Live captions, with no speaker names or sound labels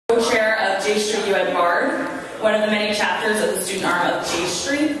Co-chair of J Street U at Bard, one of the many chapters of the student arm of J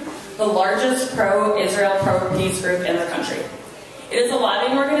Street, the largest pro-Israel, pro-peace group in the country. It is a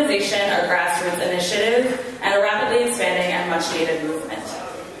lobbying organization, a grassroots initiative, and a rapidly expanding and much-needed movement.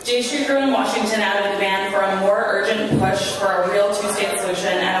 J Street grew in Washington out of demand for a more urgent push for a real two-state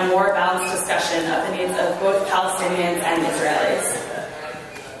solution and a more balanced discussion of the needs of both Palestinians and Israelis.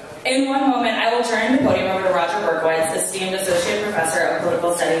 In one moment, I will turn the podium over to Roger Berkowitz, esteemed Associate Professor of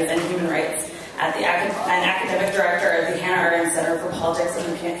Political Studies and Human Rights and Academic Director of the Hannah Arendt Center for Politics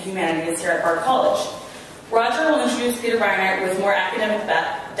and Humanities here at Bard College. Roger will introduce Peter Beinart with more academic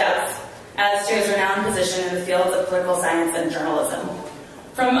depth as to his renowned position in the fields of political science and journalism.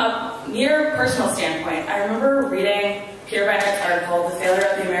 From a near personal standpoint, I remember reading Peter Beinart's article, The Failure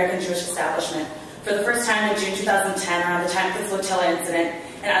of the American Jewish Establishment, for the first time in June 2010, around the time of the flotilla incident,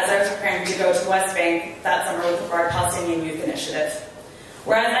 and as I was preparing to go to the West Bank that summer with the Bard Palestinian Youth Initiative.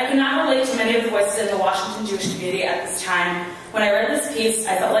 Whereas I could not relate to many of the voices in the Washington Jewish community at this time, when I read this piece,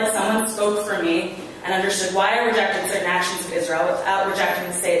 I felt like someone spoke for me and understood why I rejected certain actions of Israel without rejecting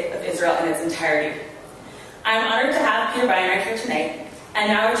the state of Israel in its entirety. I am honored to have Peter Beinart here tonight, and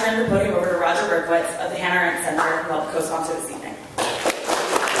now I turn the podium over to Roger Berkowitz of the Hannah Arendt Center, who helped co-sponsor this evening.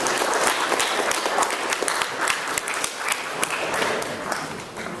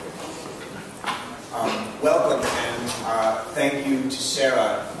 Welcome, and thank you to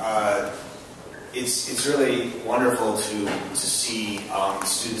Sarah. It's really wonderful to see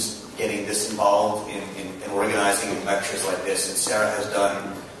students getting this involved in organizing lectures like this, and Sarah has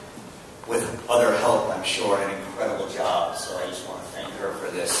done, with other help, I'm sure, an incredible job, so I just want to thank her for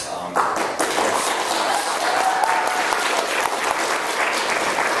this.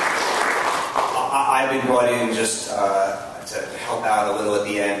 I've been brought in just to help out a little at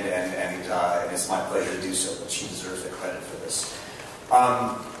the end, and it's my pleasure to do so, but she deserves the credit for this.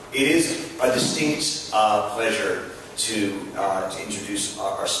 It is a distinct pleasure to introduce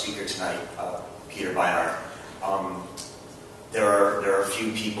our speaker tonight, Peter Beinart. There are a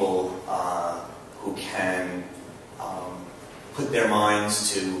few people who can put their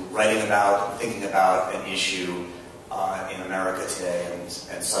minds to writing about, thinking about an issue in America today,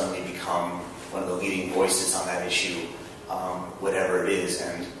 and suddenly become one of the leading voices on that issue, whatever it is.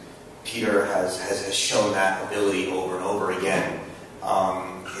 And Peter has shown that ability over and over again.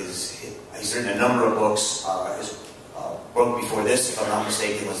 He's written a number of books. His book before this, if I'm not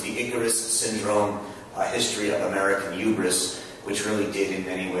mistaken, was The Icarus Syndrome, History of American Hubris, which really did in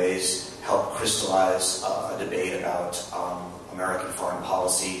many ways help crystallize a debate about American foreign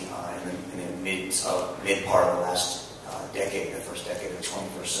policy in the mid part of the last decade, the first decade of the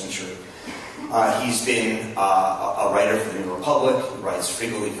 21st century. He's been a writer for the New Republic. He writes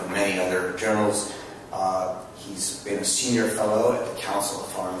frequently for many other journals. He's been a senior fellow at the Council of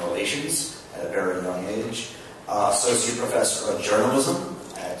Foreign Relations at a very young age. Associate professor of journalism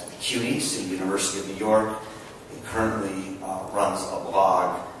at CUNY, the University of New York. He currently runs a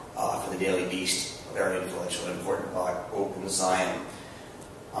blog for the Daily Beast, a very influential and important blog, Open Zion.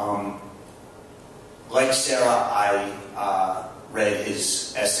 Like Sarah, I read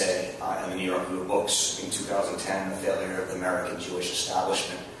his essay in the New York Review of Books in 2010, The Failure of the American Jewish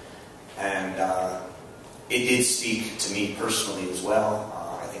Establishment. And it did speak to me personally as well.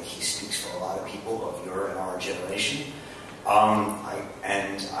 I think he speaks for a lot of people of your and our generation.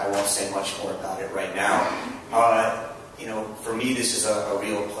 And I won't say much more about it right now. For me, this is a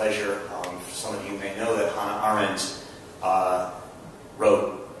real pleasure. Some of you may know that Hannah Arendt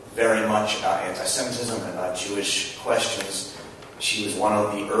wrote very much about anti-Semitism and about Jewish questions. She was one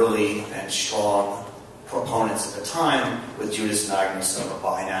of the early and strong proponents at the time with Judas Magnus of a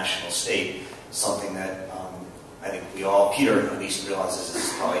binational state, something that I think we all, Peter at least, realizes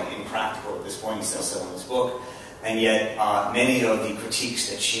is probably impractical at this point. He says so in his book. And yet, many of the critiques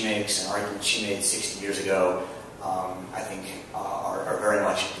that she makes and arguments she made 60 years ago, I think, are very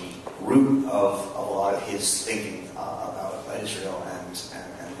much at the root of a lot of his thinking about Israel and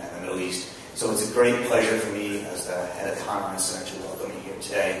the Middle East. So it's a great pleasure for me as the head of the Hannah Arendt Center to welcome you here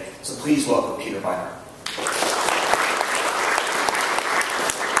today. So please welcome Peter Beinart.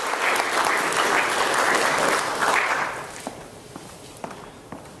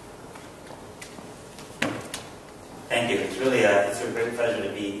 Thank you. It's really it's a great pleasure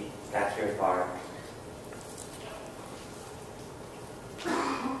to be back here at Bard.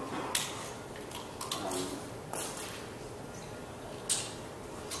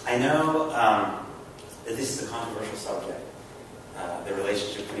 I know that this is a controversial subject, the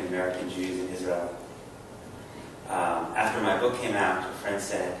relationship between American Jews and Israel. After my book came out, a friend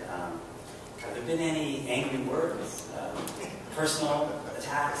said, have there been any angry words, personal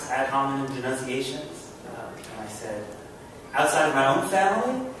attacks? ad hominem denunciations? And I said, outside of my own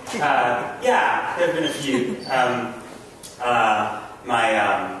family? Yeah, there have been a few.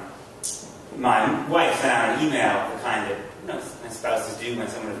 My wife sent out an email, the kind that my spouses do when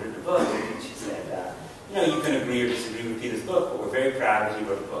someone has written a book, and she said, you can agree or disagree with Peter's book, but we're very proud that he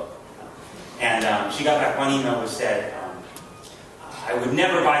wrote a book. And she got back one email which said, I would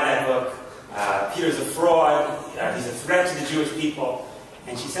never buy that book. Peter's a fraud. He's a threat to the Jewish people.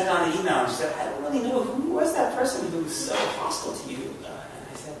 And she sent on an email and she said, I don't really know who was that person who was so hostile to you. And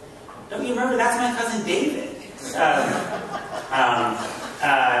I said, don't you remember? That's my cousin David.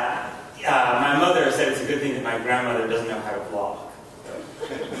 My mother said it's a good thing that my grandmother doesn't know how to blog.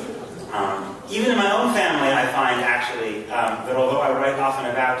 Even in my own family, I find actually that although I write often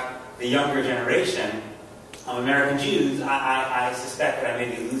about the younger generation of American Jews, I suspect that I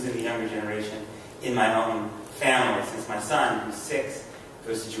may be losing the younger generation in my own family, since my son, who's 6,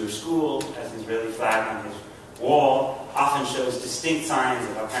 goes to Jewish school, has an Israeli flag on his wall, often shows distinct signs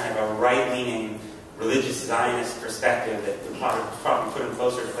of a kind of a right-leaning religious Zionist perspective that would probably put him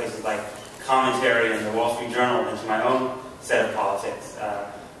closer to places like Commentary and the Wall Street Journal than to my own set of politics.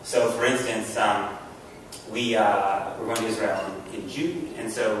 So, for instance, we're going to Israel in June,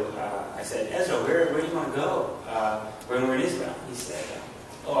 and so I said, Ezra, where do you want to go when we're in Israel? He said,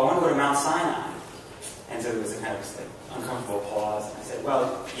 I want to go to Mount Sinai. And so there was a kind of uncomfortable pause. And I said,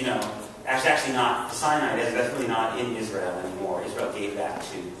 well, actually not. The Sinai, that's really not in Israel anymore. Israel gave that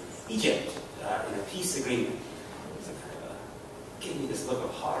to Egypt in a peace agreement. So kind of gave me this look of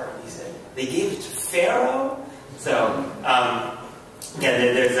horror. And he said, they gave it to Pharaoh? So,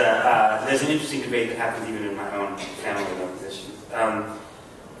 there's an interesting debate that happens even in my own family on these issues.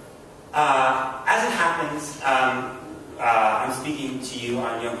 As it happens, I'm speaking to you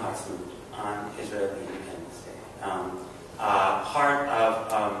on Yom HaTzmaut, on Israeli Independence Day. Part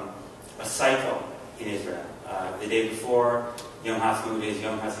of a cycle in Israel. The day before Yom HaTzmaut is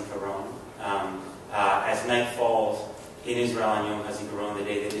Yom HaZikaron. As night falls in Israel on Yom HaZikaron, the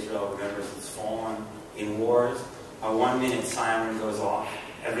day that Israel remembers its fallen in wars, a 1-minute siren goes off.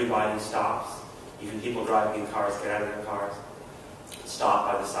 Everybody stops. Even people driving in cars get out of their cars.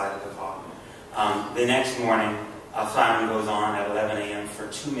 Stop by the side of the car. The next morning, a siren goes on at 11 a.m. for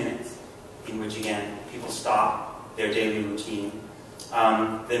 2 minutes, in which, again, people stop their daily routine.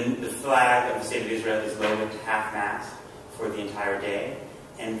 The flag of the State of Israel is lowered to half-mast for the entire day.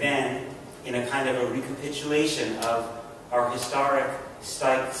 And then, in a kind of a recapitulation of our historic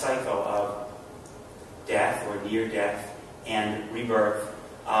cycle of death or near death and rebirth,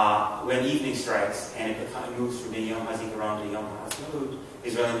 when evening strikes and it moves from Yom HaZikaron to Yom HaTzmaut,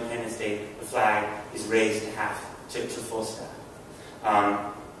 Israeli Independence Day, the flag is raised to full staff.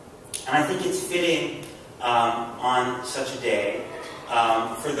 And I think it's fitting on such a day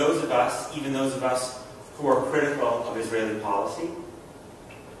for those of us, even those of us who are critical of Israeli policy,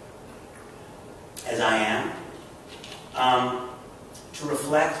 as I am, to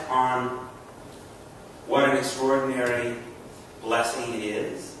reflect on what an extraordinary blessing it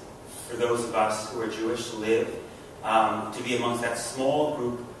is for those of us who are Jewish to live, to be amongst that small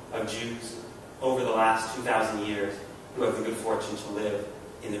group of Jews over the last 2,000 years who have the good fortune to live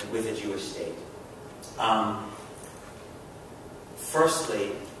with a Jewish state.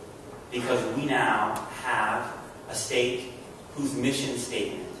 Firstly, because we now have a state whose mission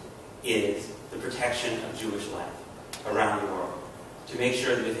statement is the protection of Jewish life around the world. To make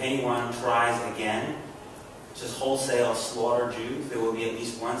sure that if anyone tries again to wholesale slaughter Jews, there will be at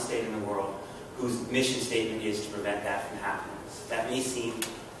least one state in the world whose mission statement is to prevent that from happening. That may seem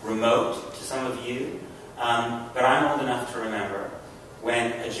remote to some of you, but I'm old enough to remember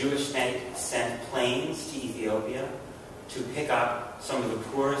when a Jewish state sent planes to Ethiopia to pick up some of the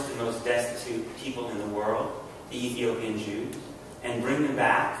poorest and most destitute people in the world, the Ethiopian Jews, and bring them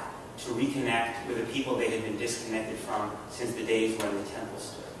back to reconnect with the people they had been disconnected from since the days when the temple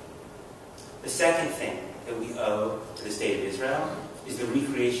stood. The second thing that we owe to the State of Israel is the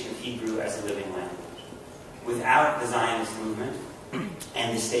recreation of Hebrew as a living language. Without the Zionist movement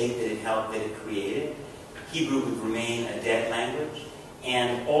and the state that it created, Hebrew would remain a dead language,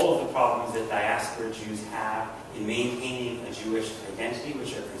 and all of the problems that diaspora Jews have in maintaining a Jewish identity,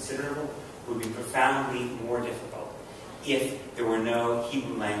 which are considerable, would be profoundly more difficult if there were no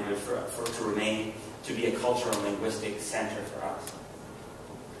Hebrew language to be a cultural and linguistic center for us.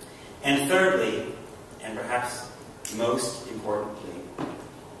 And thirdly, and perhaps most importantly,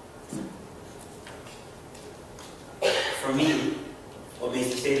 for me, what makes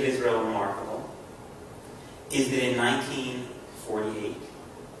the State of Israel remarkable is that in 1948,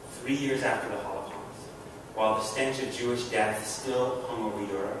 3 years after the Holocaust, while the stench of Jewish death still hung over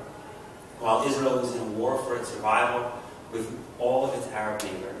Europe, while Israel was in a war for its survival with all of its Arab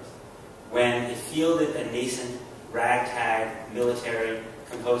neighbors, when it fielded a nascent ragtag military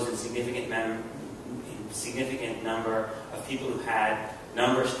composed in significant number of people who had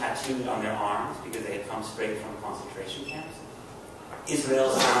numbers tattooed on their arms because they had come straight from concentration camps,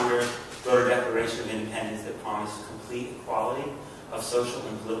 Israel's founders wrote a Declaration of Independence that promised complete equality of social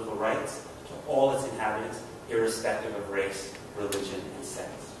and political rights to all its inhabitants, irrespective of race, religion, and sex.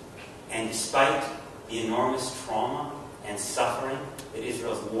 And despite the enormous trauma and suffering that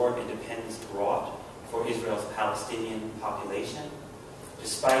Israel's War of Independence brought for Israel's Palestinian population,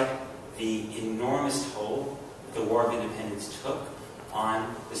 despite the enormous toll that the War of Independence took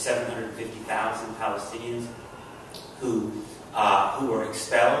on the 750,000 Palestinians who were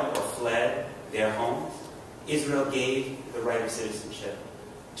expelled or fled their homes, Israel gave the right of citizenship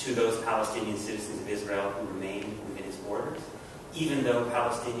to those Palestinian citizens of Israel who remained within its borders, even though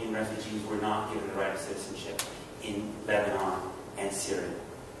Palestinian refugees were not given the right of citizenship in Lebanon and Syria.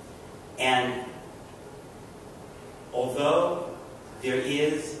 And although there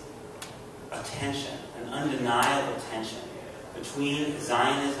is a tension, an undeniable tension, between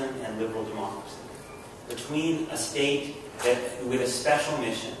Zionism and liberal democracy, between a state that, with a special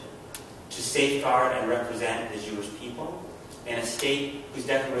mission to safeguard and represent the Jewish people, and a state whose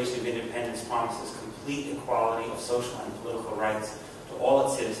Declaration of Independence promises complete equality of social and political rights to all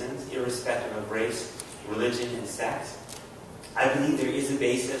its citizens, irrespective of race, religion, and sex, I believe there is a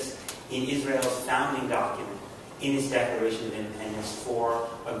basis in Israel's founding document, in its Declaration of Independence, for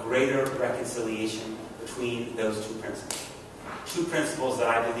a greater reconciliation between those two principles. Two principles that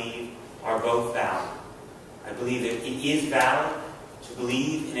I believe are both valid. I believe that it is valid to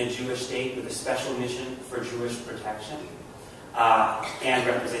believe in a Jewish state with a special mission for Jewish protection and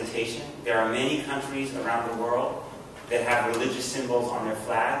representation. There are many countries around the world that have religious symbols on their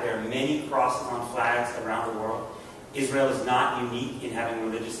flag. There are many crosses on flags around the world. Israel is not unique in having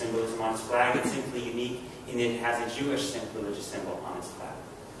religious symbolism on its flag. It's simply unique in that it has a Jewish religious symbol on its flag.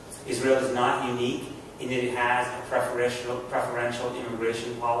 Israel is not unique in that it has a preferential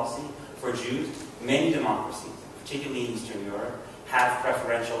immigration policy for Jews. Many democracies, particularly in Eastern Europe, have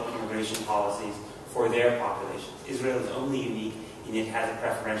preferential immigration policies for their populations. Israel is only unique in that it has a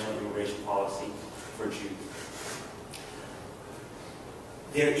preferential immigration policy for Jews.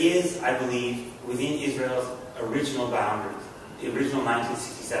 There is, I believe, within Israel's original boundaries, the original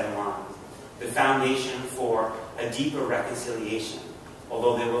 1967 lines, the foundation for a deeper reconciliation,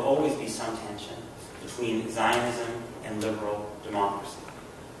 although there will always be some tension between Zionism and liberal democracy.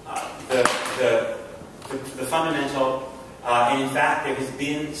 The fundamental, and in fact there has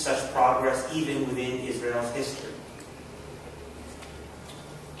been such progress even within Israel's history.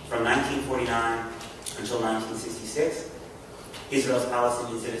 From 1949 until 1966, Israel's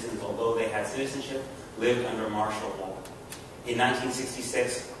Palestinian citizens, although they had citizenship, lived under martial law. In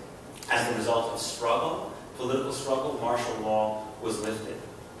 1966, as a result of struggle, political struggle, martial law was lifted.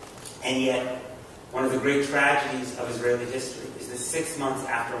 And yet, one of the great tragedies of Israeli history is that 6 months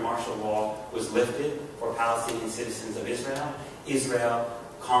after martial law was lifted for Palestinian citizens of Israel, Israel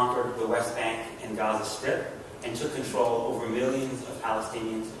conquered the West Bank and Gaza Strip and took control over millions of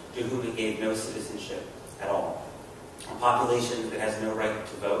Palestinians to whom it gave no citizenship at all. A population that has no right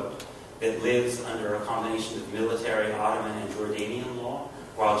to vote, that lives under a combination of military, Ottoman, and Jordanian law,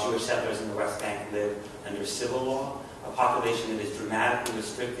 while Jewish settlers in the West Bank live under civil law, a population that is dramatically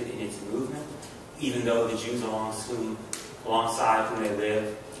restricted in its movement, even though the Jews alongside whom they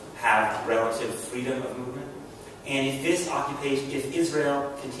live have relative freedom of movement. And if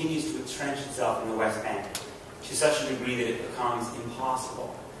Israel continues to entrench itself in the West Bank to such a degree that it becomes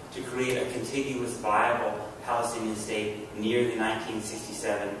impossible to create a contiguous, viable Palestinian state near the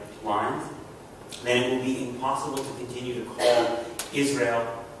 1967 lines, then it will be impossible to continue to call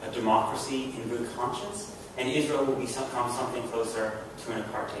Israel a democracy in good conscience, and Israel will become something closer to an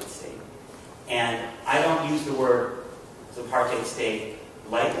apartheid state. And I don't use the word apartheid state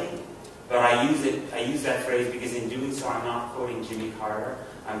lightly, but I use that phrase because in doing so I'm not quoting Jimmy Carter.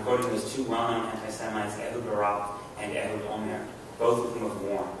 I'm quoting those two well-known anti-Semites, Ehud Barak and Ehud Olmert, both of whom have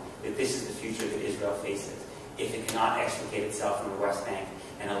warned that this is the future that Israel faces if it cannot extricate itself from the West Bank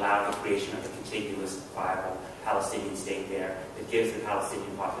and allow the creation of a contiguous, viable Palestinian state there that gives the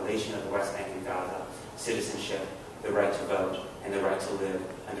Palestinian population of the West Bank and Gaza citizenship, the right to vote, and the right to live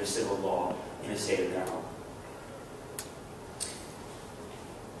under civil law in a state of their own.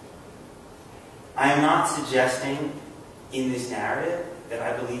 I am not suggesting in this narrative that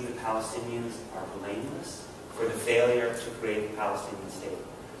I believe the Palestinians are blameless for the failure to create a Palestinian state.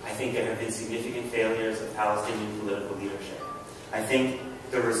 I think there have been significant failures of Palestinian political leadership. I think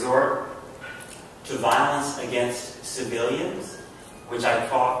the resort to violence against civilians, which I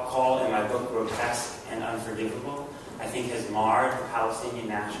call in my book grotesque and unforgivable, I think has marred the Palestinian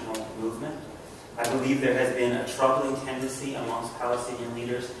national movement. I believe there has been a troubling tendency amongst Palestinian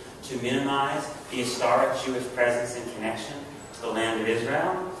leaders to minimize the historic Jewish presence and connection to the land of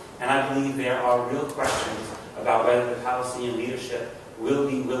Israel. And I believe there are real questions about whether the Palestinian leadership will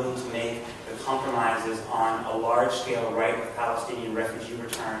be willing to make the compromises on a large-scale right of Palestinian refugee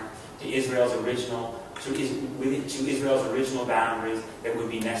return to Israel's original boundaries that would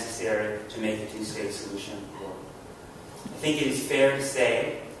be necessary to make a two-state solution work. I think it is fair to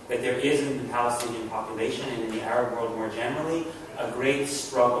say that there is in the Palestinian population and in the Arab world more generally a great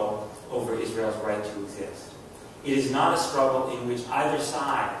struggle over Israel's right to exist. It is not a struggle in which either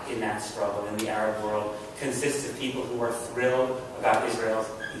side in that struggle in the Arab world consists of people who are thrilled about Israel's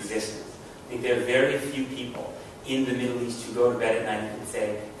existence. I think there are very few people in the Middle East who go to bed at night and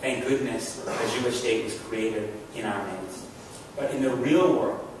say, thank goodness a Jewish state was created in our midst. But in the real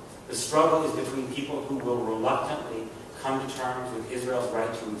world, the struggle is between people who will reluctantly come to terms with Israel's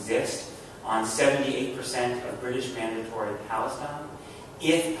right to exist on 78% of British mandatory Palestine,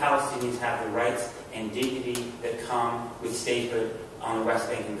 if Palestinians have the rights and dignity that come with statehood on the West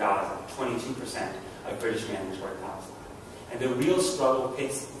Bank and Gaza, 22% of British mandatory Palestine. And the real struggle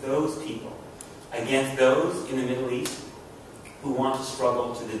pits those people against those in the Middle East who want to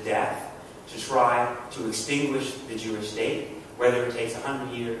struggle to the death to try to extinguish the Jewish state, whether it takes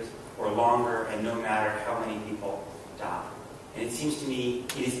 100 years or longer, and no matter how many people die. And it seems to me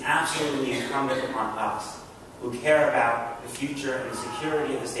it is absolutely incumbent upon us who care about the future and the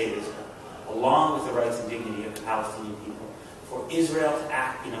security of the state of Israel, along with the rights and dignity of the Palestinian people, for Israel to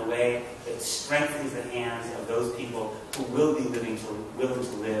act in a way that strengthens the hands of those people who will be willing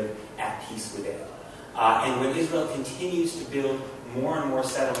to live at peace with it. And when Israel continues to build more and more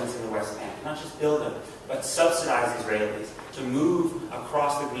settlements in the West Bank, not just build them, but subsidize Israelis to move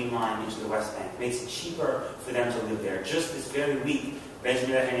across the Green Line into the West Bank, makes it cheaper for them to live there. Just this very week,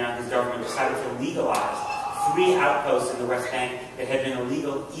 Benjamin Netanyahu's government decided to legalize 3 outposts in the West Bank that had been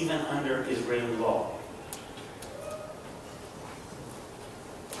illegal even under Israeli law.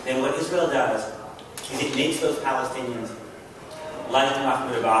 Then what Israel does is it makes those Palestinians, like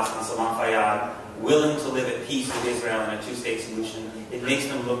Mahmoud Abbas and Salam Fayyad, willing to live at peace with Israel in a two-state solution. It makes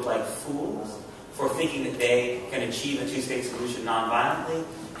them look like fools for thinking that they can achieve a two-state solution non-violently,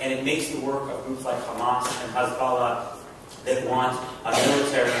 and it makes the work of groups like Hamas and Hezbollah that want a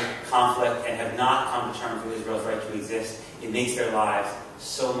military conflict and have not come to terms with Israel's right to exist, it makes their lives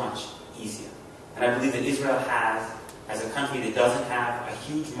so much easier. And I believe that Israel has, as a country that doesn't have a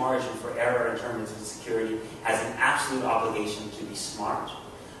huge margin for error in terms of security, has an absolute obligation to be smart.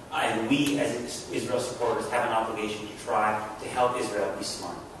 And we, as Israel supporters, have an obligation to try to help Israel be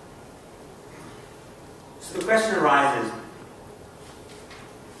smart. So the question arises,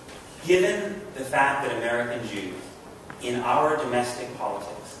 given the fact that American Jews, in our domestic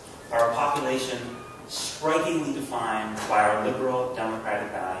politics, are a population strikingly defined by our liberal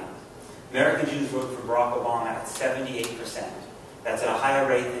democratic values. American Jews voted for Barack Obama at 78%. That's at a higher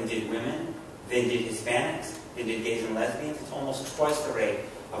rate than did women, than did Hispanics, than did gays and lesbians. It's almost twice the rate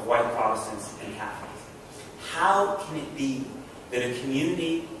of white Protestants and Catholics. How can it be that a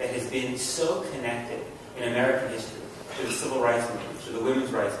community that has been so connected in American history to the civil rights movement, to the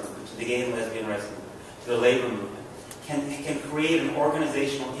women's rights movement, to the gay and lesbian rights movement, to the labor movement, can create an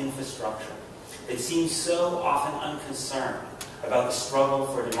organizational infrastructure that seems so often unconcerned about the struggle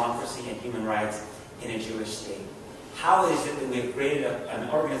for democracy and human rights in a Jewish state? How is it that we have created an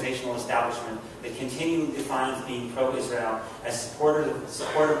organizational establishment that continually defines being pro-Israel as supporting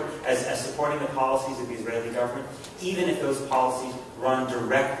the policies of the Israeli government, even if those policies run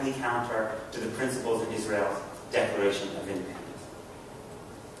directly counter to the principles of Israel's Declaration of Independence?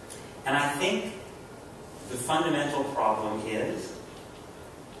 And I think the fundamental problem is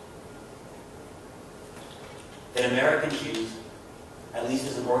that American Jews, at least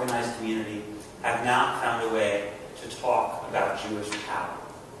as an organized community, have not found a way to talk about Jewish power.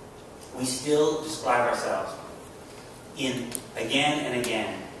 We still describe ourselves again and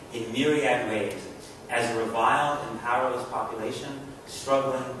again, in myriad ways, as a reviled and powerless population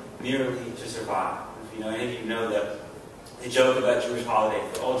struggling merely to survive. If any of you know the joke about Jewish holidays,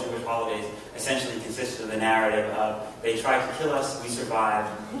 that all Jewish holidays essentially consist of the narrative of, they tried to kill us, we survived,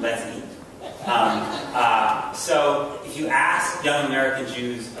 let's eat. So if you ask young American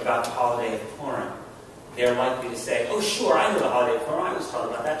Jews about the holiday of Purim, they're likely to say, oh sure, I know the holiday of Purim, I was taught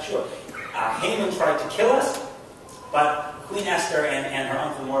about that, sure. Haman tried to kill us, but Queen Esther and her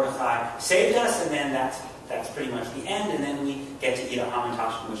uncle Mordecai saved us, and then that's pretty much the end, and then we get to eat a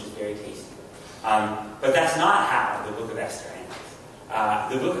hamantash, which is very tasty. But that's not how the book of Esther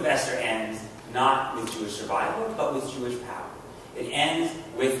ends. The book of Esther ends not with Jewish survival, but with Jewish power. It ends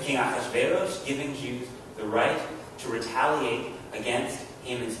with King Ahasuerus giving Jews the right to retaliate against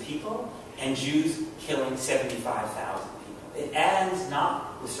Haman's people, and Jews killing 75,000 people. It ends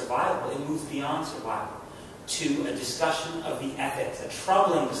not with survival, it moves beyond survival to a discussion of the ethics, a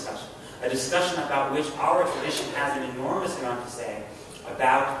troubling discussion, a discussion about which our tradition has an enormous amount to say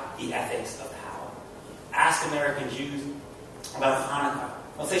about the ethics of power. Ask American Jews about Hanukkah.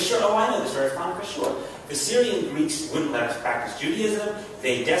 They'll say, sure, oh, I know the story of Hanukkah, sure. The Syrian Greeks wouldn't let us practice Judaism.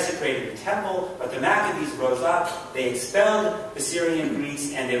 They desecrated the temple, but the Maccabees rose up. They expelled the Syrian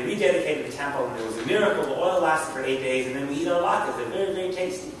Greeks, and they rededicated the temple, and there was a miracle. The oil lasted for 8 days, and then we eat our latkes. They're very, very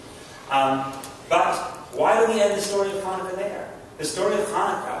tasty. But why do we end the story of Hanukkah there? The story of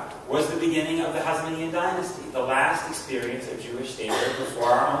Hanukkah was the beginning of the Hasmonean dynasty, the last experience of Jewish statehood before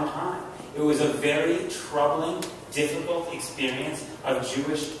our own time. It was a very troubling, difficult experience of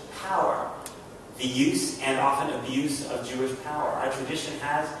Jewish power. The use and often abuse of Jewish power. Our tradition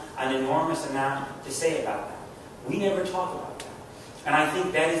has an enormous amount to say about that. We never talk about that. And I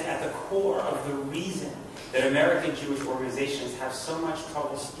think that is at the core of the reason that American Jewish organizations have so much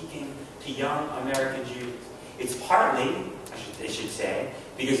trouble speaking to young American Jews. It's partly, I should say,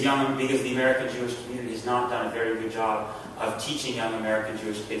 because the American Jewish community has not done a very good job of teaching young American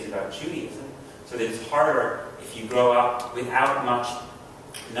Jewish kids about Judaism, so that it's harder if you grow up without much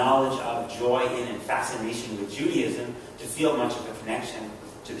knowledge of, joy in, and fascination with Judaism to feel much of a connection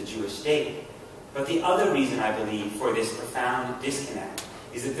to the Jewish state. But the other reason, I believe, for this profound disconnect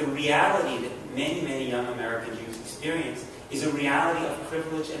is that the reality that many, many young American Jews experience is a reality of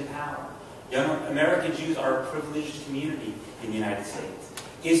privilege and power. Young American Jews are a privileged community in the United States.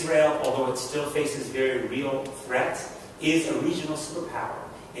 Israel, although it still faces very real threats, is a regional superpower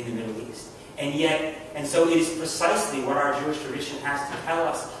in the Middle East. And so it is precisely what our Jewish tradition has to tell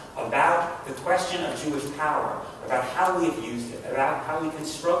us about the question of Jewish power, about how we have used it, about how we can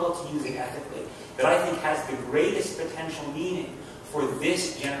struggle to use it ethically, that I think has the greatest potential meaning for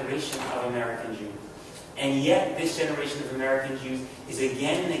this generation of American Jews. And yet, this generation of American Jews is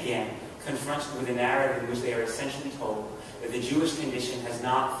again and again confronted with a narrative in which they are essentially told that the Jewish condition has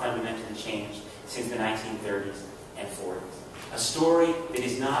not fundamentally changed since the 1930s and 40s. A story that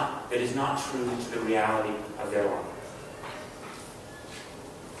is not true to the reality of their lives.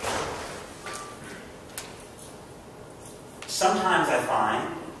 Sometimes I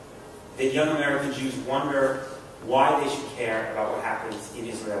find that young American Jews wonder why they should care about what happens in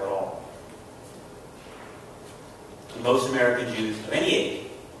Israel at all. Most American Jews of any age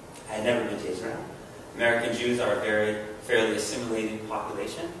had never been to Israel. American Jews are a fairly assimilated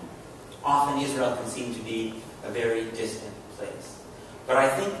population. Often Israel can seem to be a very distant place. But I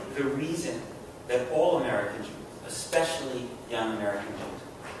think the reason that all American Jews, especially young American Jews,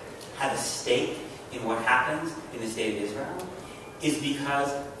 have a stake in what happens in the state of Israel is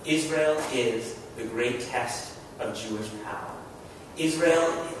because Israel is the great test of Jewish power.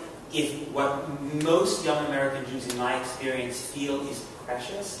 Israel, if what most young American Jews in my experience feel is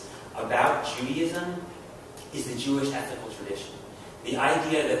precious about Judaism, is the Jewish ethical tradition. The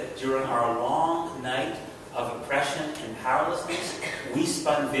idea that during our long night of oppression and powerlessness, we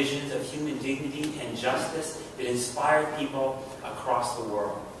spun visions of human dignity and justice that inspired people across the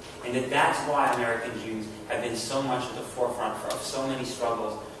world. And that's why American Jews have been so much at the forefront of so many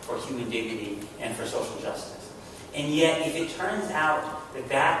struggles for human dignity and for social justice. And yet, if it turns out that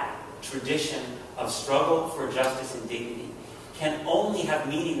that tradition of struggle for justice and dignity can only have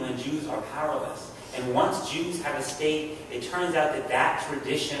meaning when Jews are powerless, and once Jews have a state, it turns out that that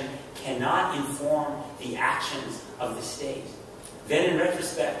tradition cannot inform the actions of the state, then in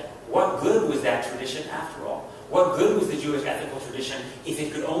retrospect, what good was that tradition after all? What good was the Jewish ethical tradition if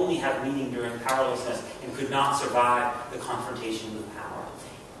it could only have meaning during powerlessness and could not survive the confrontation with power?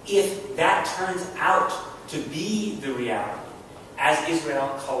 If that turns out to be the reality, as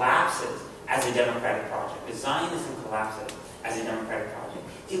Israel collapses as a democratic project, as Zionism collapses as a democratic project,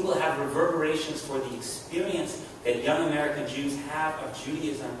 it will have reverberations for the experience that young American Jews have of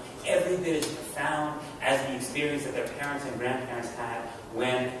Judaism every bit as profound as the experience that their parents and grandparents had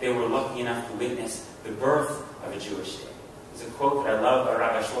when they were lucky enough to witness the birth of a Jewish state. There's a quote that I love by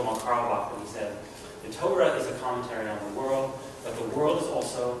Rabbi Shlomo Carlebach when he said, "The Torah is a commentary on the world, but the world is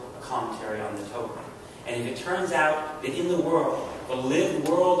also a commentary on the Torah." And if it turns out that in the world, the lived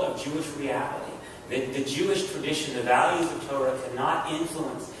world of Jewish reality, that the Jewish tradition, the values of Torah cannot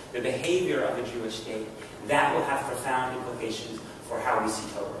influence the behavior of a Jewish state, that will have profound implications for how we see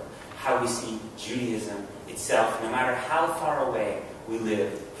Torah, how we see Judaism itself, no matter how far away we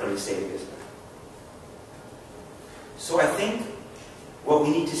live from the state of Israel. So I think what we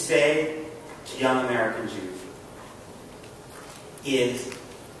need to say to young American Jews is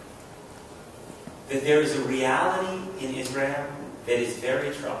that there is a reality in Israel that is very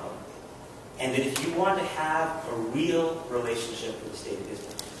troubling. And that if you want to have a real relationship with the state of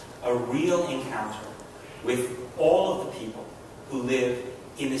Israel, a real encounter with all of the people who live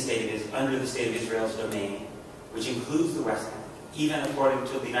in the state of Israel, under the state of Israel's domain, which includes the West Bank, even according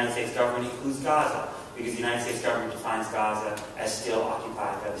to the United States government, includes Gaza, because the United States government defines Gaza as still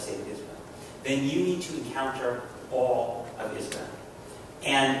occupied by the state of Israel, then you need to encounter all of Israel.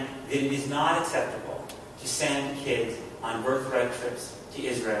 And that it is not acceptable to send kids on birthright trips to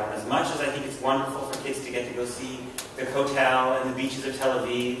Israel. As much as I think it's wonderful for kids to get to go see the Kotel and the beaches of Tel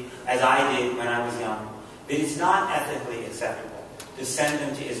Aviv, as I did when I was young, that it's not ethically acceptable to send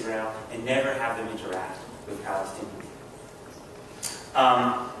them to Israel and never have them interact with Palestinians.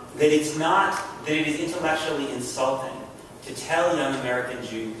 That it is intellectually insulting to tell young American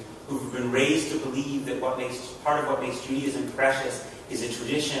Jews who've been raised to believe that part of what makes Judaism precious is a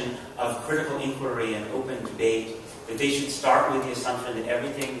tradition of critical inquiry and open debate, that they should start with the assumption that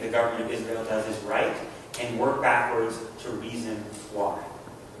everything the government of Israel does is right and work backwards to reason why.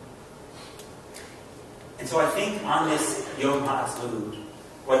 And so I think on this Yom HaAtzmaut,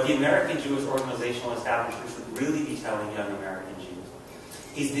 what the American Jewish organizational establishment should really be telling young American Jews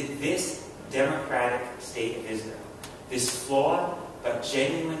is that this democratic state of Israel, this flawed but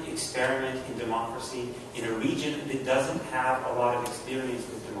genuine experiment in democracy in a region that doesn't have a lot of experience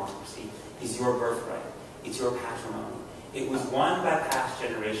with democracy, is your birthright. It's your patrimony. It was won by past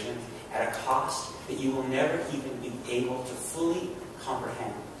generations at a cost that you will never even be able to fully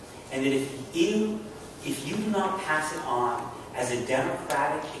comprehend. And that if you do not pass it on as a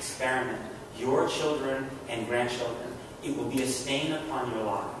democratic experiment, your children and grandchildren, it will be a stain upon your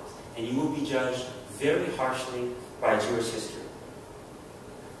lives. And you will be judged very harshly by Jewish history.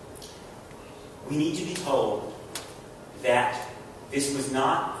 We need to be told that this was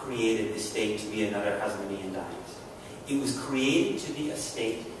not created, this state, to be another Hasmonean dynasty. It was created to be a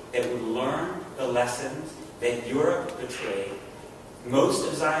state that would learn the lessons that Europe betrayed. Most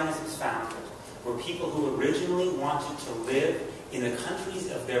of Zionism's founders were people who originally wanted to live in the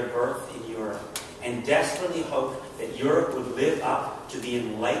countries of their birth in Europe and desperately hoped that Europe would live up to the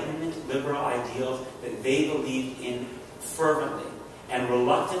Enlightenment liberal ideals that they believed in fervently, and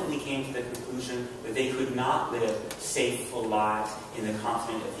reluctantly came to the conclusion that they could not live safe, full lives in the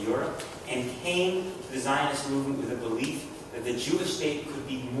continent of Europe, and came to the Zionist movement with a belief that the Jewish state could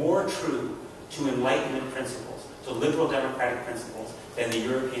be more true to Enlightenment principles, to liberal democratic principles, than the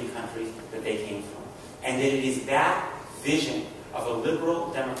European countries that they came from. And that it is that vision of a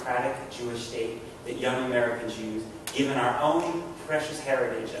liberal democratic Jewish state that young American Jews, given our own precious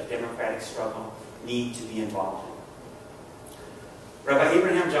heritage of democratic struggle, need to be involved in. Rabbi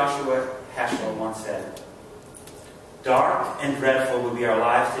Abraham Joshua Heschel once said, "Dark and dreadful would be our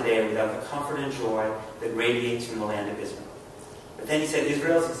lives today without the comfort and joy that radiates from the land of Israel." But then he said,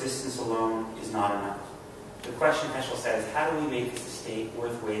 Israel's existence alone is not enough. The question, Heschel says, how do we make this a state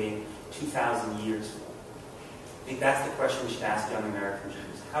worth waiting 2,000 years for? I think that's the question we should ask young American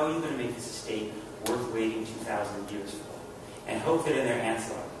Jews. How are you going to make this a state worth waiting 2,000 years for? And hope that in their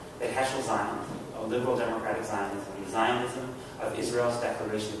answer, that Heschel Zionism, a liberal democratic Zionism, the Zionism of Israel's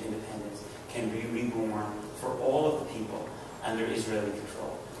Declaration of Independence, can be reborn for all of the people under Israeli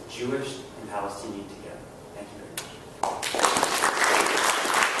control, Jewish and Palestinian together. Thank you very much.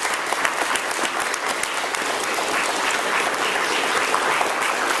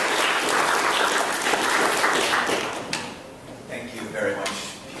 Thank you very much,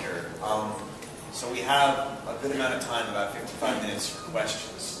 Peter. So we have a good amount of time, about 55 minutes for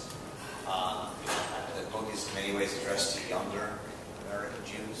questions. The book is in many ways addressed to younger American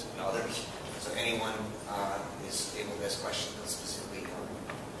Jews and others. So anyone is able to ask questions specifically on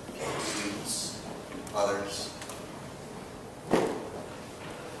students, others.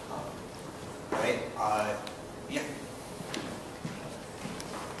 Right? Yeah.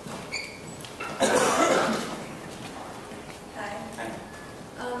 Hi.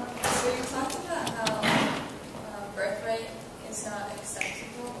 So you talked about how birthright is not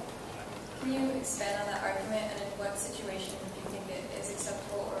acceptable. Can you expand on that argument, and in what situation do you think it is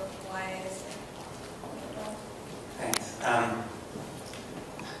acceptable, or why it isn't? Thanks.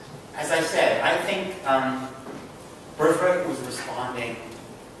 As I said, I think birthright was responding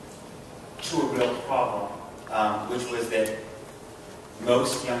to a real problem, which was that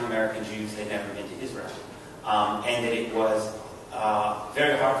most young American Jews had never been to Israel, and that it was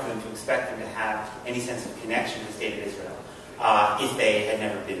very hard for them to expect them to have any sense of connection to the state of Israel if they had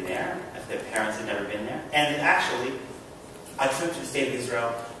never been there, if their parents had never been there. And actually, a trip to the State of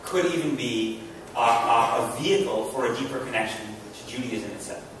Israel could even be a vehicle for a deeper connection to Judaism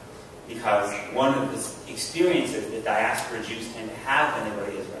itself. Because one of the experiences that diaspora Jews tend to have when they go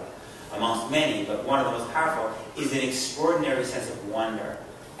to Israel, amongst many, but one of the most powerful, is an extraordinary sense of wonder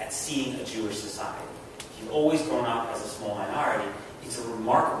at seeing a Jewish society. If you've always grown up as a small minority, it's a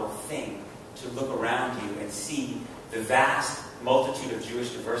remarkable thing to look around you and see the vast multitude of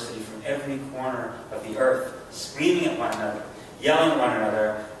Jewish diversity from every corner of the earth, screaming at one another, yelling at one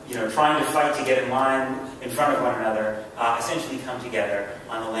another, trying to fight to get in line in front of one another, essentially come together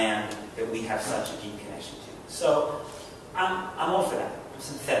on a land that we have such a deep connection to. So I'm all for that. I'm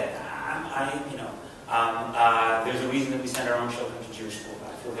sympathetic. There's a reason that we send our own children to Jewish school.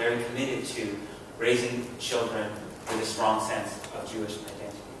 I feel very committed to raising children with a strong sense of Jewish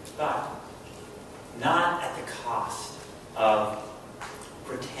identity. But not at the cost of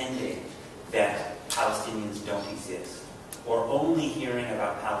pretending that Palestinians don't exist, or only hearing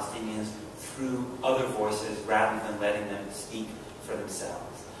about Palestinians through other voices rather than letting them speak for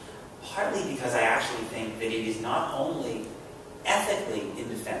themselves. Partly because I actually think that it is not only ethically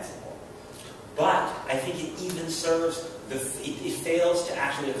indefensible, but I think it even serves, it fails to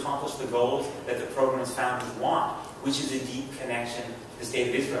actually accomplish the goals that the program's founders want, which is a deep connection to the State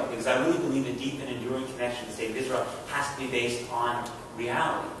of Israel. Because I really believe a deep and enduring connection to the State of Israel has to be based on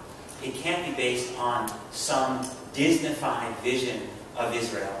reality. It can't be based on some Disneyfied vision of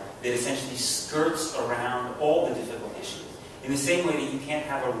Israel that essentially skirts around all the difficult issues. In the same way that you can't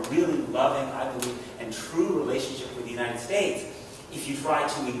have a really loving, I believe, and true relationship with the United States if you try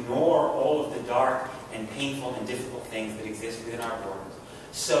to ignore all of the dark and painful and difficult things that exist within our borders.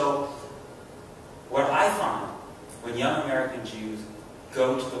 So, what I find when young American Jews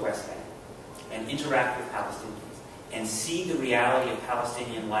go to the West Bank and interact with Palestinians and see the reality of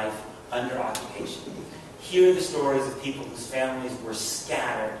Palestinian life under occupation, hear the stories of people whose families were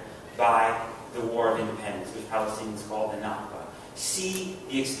scattered by the War of Independence, which Palestinians call the Nakba, see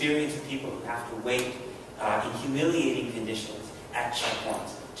the experience of people who have to wait in humiliating conditions at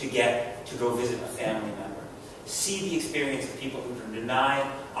checkpoints to go visit a family member, see the experience of people who are denied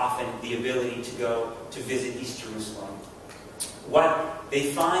often the ability to go to visit East Jerusalem. What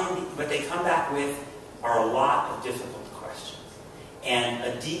they come back with are a lot of difficult questions and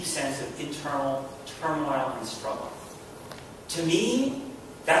a deep sense of internal turmoil and struggle. To me,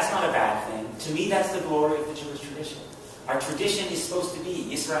 that's not a bad thing. To me, that's the glory of the Jewish tradition. Our tradition is supposed to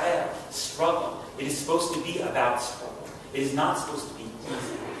be Israel, struggle. It is supposed to be about struggle. It is not supposed to be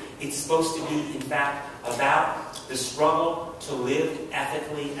easy. It's supposed to be, in fact, about the struggle to live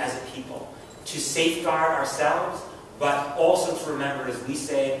ethically as a people, to safeguard ourselves, but also to remember, as we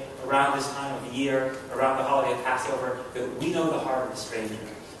say around this time of the year, around the holiday of Passover, that we know the heart of the stranger,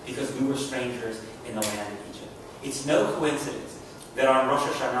 because we were strangers in the land of Egypt. It's no coincidence that on Rosh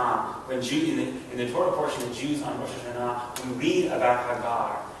Hashanah, when in the Torah portion of Jews on Rosh Hashanah, we read about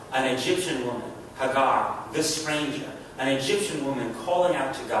Hagar, an Egyptian woman, Hagar, the stranger, an Egyptian woman calling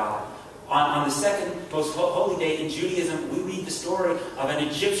out to God. On the second most holy day in Judaism, we read the story of an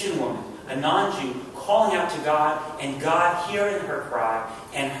Egyptian woman, a non-Jew, calling out to God, and God hearing her cry,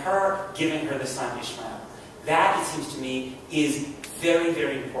 and her giving her the son Ishmael. That, it seems to me, is very,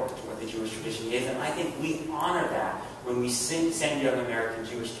 very important to what the Jewish tradition is, and I think we honor that when we send young American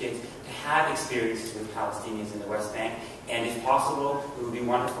Jewish kids to have experiences with Palestinians in the West Bank, and if possible, it would be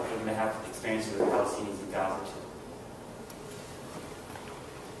wonderful for them to have experiences with Palestinians in Gaza too.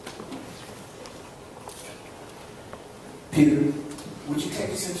 Peter, would you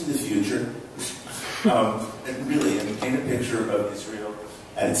take us into the future? And really, paint a picture of Israel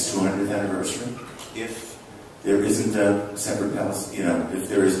at its 200th anniversary. If there isn't a separate Palestine, if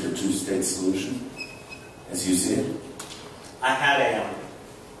there isn't a two-state solution, as you see it. I had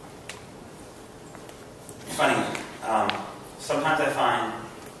funny. Sometimes I find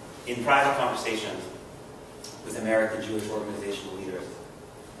in private conversations with American Jewish organizational leaders,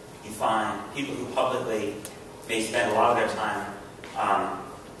 you find people who publicly may spend a lot of their time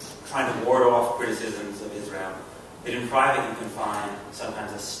trying to ward off criticisms of Israel, but in private you can find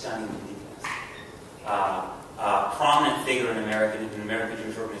sometimes a stunning weakness. A prominent figure in an American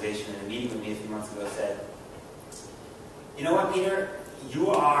Jewish organization in a meeting with me a few months ago said, "You know what, Peter?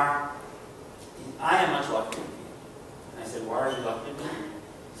 I am much luckier than you." And I said, "Why are you luckier than me?"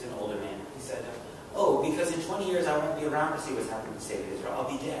 He's an older man. He said, "Oh, because in 20 years I won't be around to see what's happening in the State of Israel.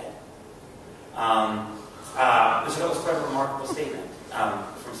 I'll be dead." Which was quite a remarkable statement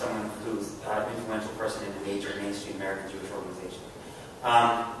from someone who's an influential person in a major mainstream American Jewish organization.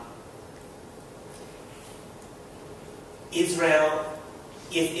 If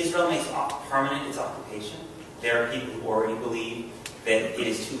Israel makes permanent its occupation, There are people who already believe that it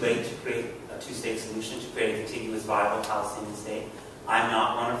is too late to create a two-state solution, to create a contiguous, viable Palestinian state. I'm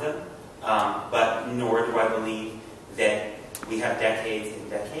not one of them, but nor do I believe that we have decades and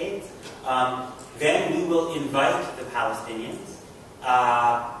decades. Then we will invite the Palestinians.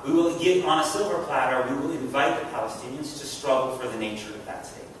 We will give, on a silver platter, we will invite the Palestinians to struggle for the nature of that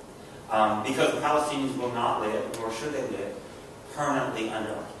state. Because the Palestinians will not live, nor should they live, permanently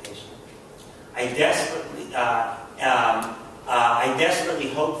under occupation. I desperately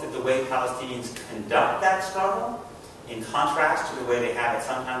hope that the way Palestinians conduct that struggle, in contrast to the way they have it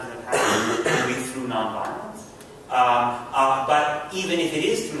sometimes in the past, will be through nonviolence. But even if it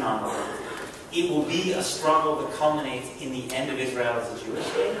is through nonviolence, it will be a struggle that culminates in the end of Israel as a Jewish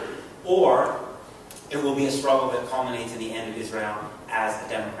state, or it will be a struggle that culminates in the end of Israel as a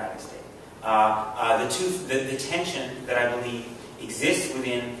democratic state. The tension that I believe exists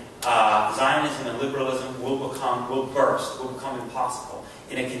within Zionism and liberalism will become impossible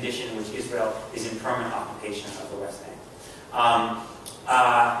in a condition in which Israel is in permanent occupation of the West Bank.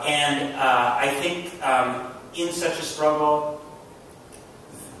 I think in such a struggle,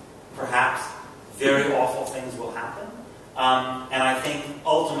 perhaps very awful things will happen. And I think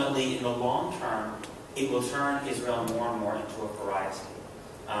ultimately, in the long term, it will turn Israel more and more into a pariah state,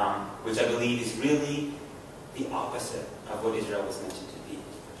 which I believe is really the opposite of what Israel was meant to be.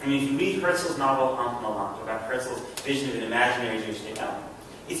 I mean, if you read Herzl's novel, about Herzl's vision of an imaginary Jewish state,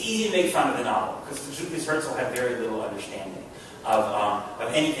 it's easy to make fun of the novel, because the truth is Herzl had very little understanding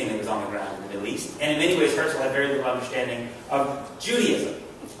of anything that was on the ground in the Middle East. And in many ways, Herzl had very little understanding of Judaism.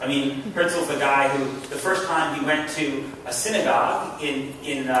 I mean, Herzl's the guy who, the first time he went to a synagogue in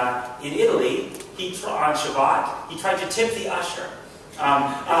Italy, on Shabbat, he tried to tip the usher.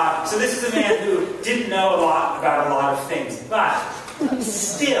 So this is a man who didn't know a lot about a lot of things, but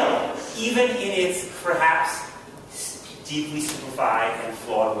still, even in its perhaps deeply simplified and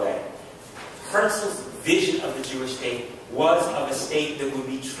flawed way, Herzl's vision of the Jewish state was of a state that would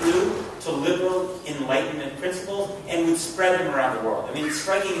be true to liberal Enlightenment principles and would spread them around the world. I mean, it's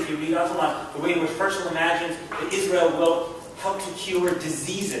striking if you read Ottoman, the way in which Herzl imagines that Israel will help to cure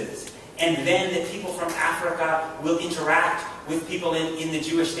diseases, and then that people from Africa will interact with people in the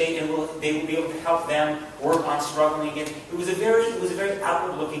Jewish state, and they will be able to help them work on struggling against. It was a very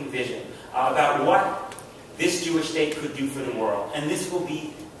outward-looking vision about what this Jewish state could do for the world, and this will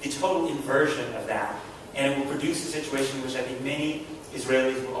be the total inversion of that, and it will produce a situation in which I think many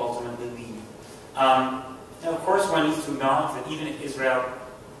Israelis will ultimately leave. Now, of course, one needs to acknowledge that even if Israel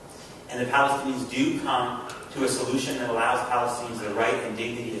and the Palestinians do come to a solution that allows Palestinians the right and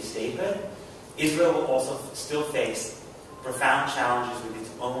dignity of statehood, Israel will also still face profound challenges with its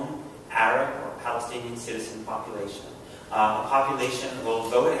own Arab or Palestinian citizen population. A population,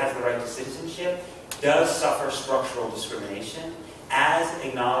 although it has the right to citizenship, does suffer structural discrimination, as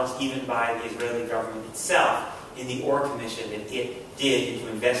acknowledged even by the Israeli government itself in the Orr Commission that it did into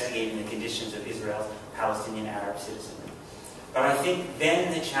investigating the conditions of Israel's Palestinian Arab citizenry. But I think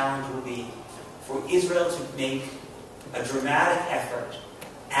then the challenge will be for Israel to make a dramatic effort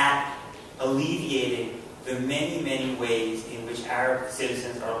at alleviating the many, many ways in which Arab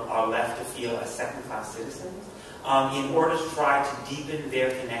citizens are left to feel as second-class citizens in order to try to deepen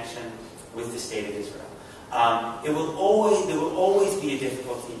their connection with the state of Israel. There will always be a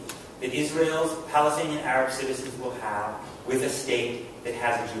difficulty that Israel's Palestinian Arab citizens will have with a state that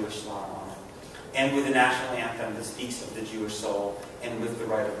has a Jewish law on it, and with a national anthem that speaks of the Jewish soul, and with the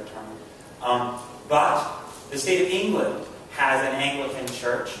right of return. But the state of England has an Anglican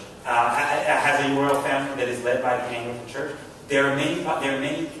church, has a royal family that is led by the Anglican church. There are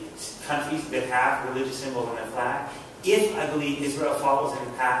many countries that have religious symbols on their flag. If, I believe, Israel follows in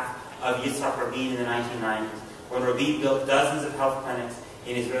the path of Yitzhak Rabin in the 1990s, when Rabin built dozens of health clinics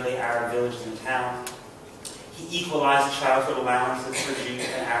in Israeli Arab villages and towns, he equalized childhood allowances for Jews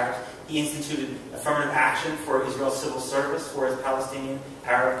and Arabs. He instituted affirmative action for Israel's civil service for its Palestinian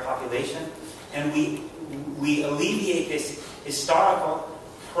Arab population. And we alleviate this historical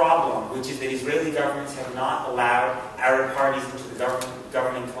problem, which is that Israeli governments have not allowed Arab parties into the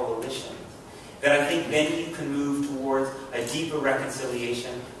governing coalition. That I think then you can move towards a deeper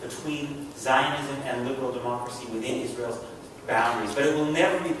reconciliation between Zionism and liberal democracy within Israel's boundaries. But it will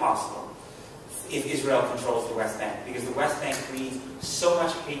never be possible if Israel controls the West Bank, because the West Bank breeds so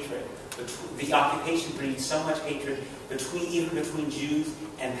much hatred. The occupation breeds so much hatred even between Jews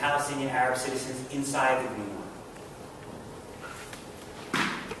and Palestinian Arab citizens inside the Green Line.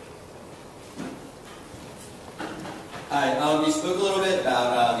 Hi, you spoke a little bit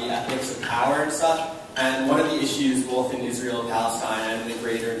about the ethics of power and such, and one of the issues both in Israel and Palestine and in the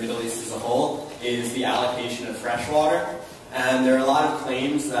greater Middle East as a whole is the allocation of fresh water. And there are a lot of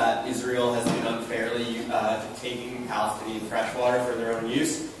claims that Israel has been unfairly taking Palestinian fresh water for their own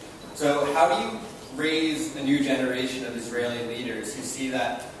use. So how do you raise a new generation of Israeli leaders who see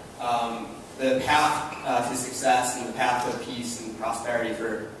that the path to success and the path to peace and prosperity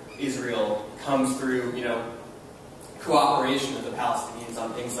for Israel comes through, cooperation with the Palestinians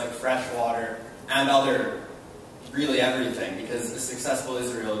on things like fresh water and really everything, because a successful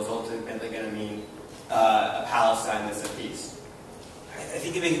Israel is ultimately going to mean a Palestine that's at peace. I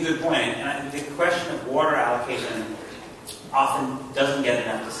think you make a good point, and the question of water allocation often doesn't get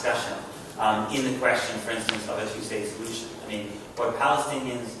enough discussion in the question, for instance, of a two-state solution. I mean, what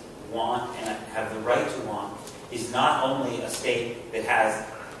Palestinians want and have the right to want is not only a state that has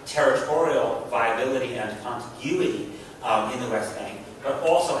territorial viability and contiguity in the West Bank, but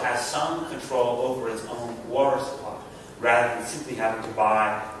also has some control over its own water supply, rather than simply having to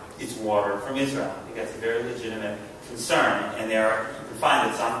buy its water from Israel. I think that's a very legitimate concern, and you can find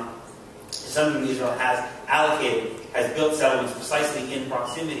that some of Israel has built settlements precisely in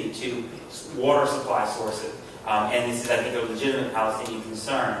proximity to water supply sources, and this is, I think, a legitimate Palestinian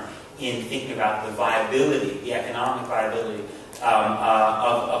concern in thinking about the viability, the economic viability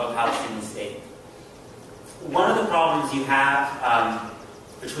of a Palestinian state. One of the problems you have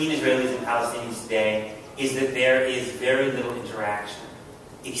between Israelis and Palestinians today is that there is very little interaction,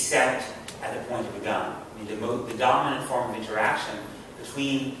 except at the point of a gun. I mean, the dominant form of interaction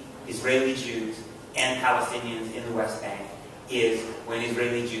between Israeli Jews and Palestinians in the West Bank is when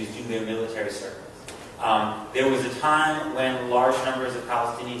Israeli Jews do their military service. There was a time when large numbers of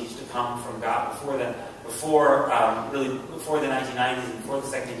Palestinians used to come from Gaza before the 1990s and before the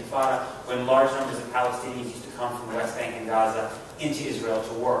Second Intifada, when large numbers of Palestinians used to come from the West Bank and Gaza into Israel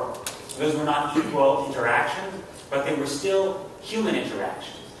to work. Those were not equal interactions, but they were still human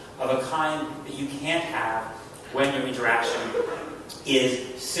interactions of a kind that you can't have when your interaction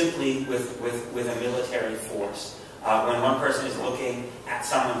is simply with a military force. When one person is looking at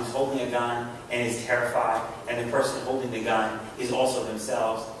someone who's holding a gun and is terrified, and the person holding the gun is also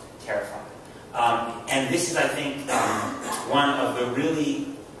themselves terrified. And this is, I think, one of the really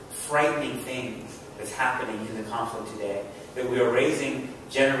frightening things that's happening in the conflict today, that we are raising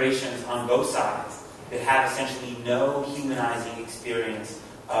generations on both sides that have essentially no humanizing experience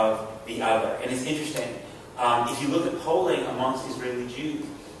of the other. And it's interesting, if you look at polling amongst Israeli Jews,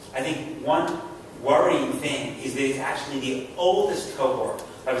 I think one worrying thing is that it's actually the oldest cohort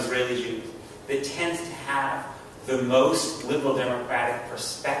of Israeli Jews that tends to have the most liberal democratic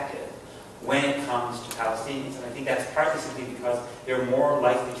perspective when it comes to Palestinians. And I think that's partly simply because they're more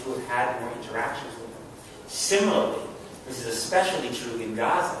likely to have had more interactions with them. Similarly, this is especially true in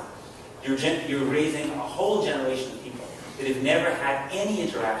Gaza, you're raising a whole generation of people that have never had any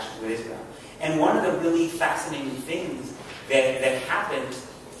interaction with Israel. And one of the really fascinating things that happens,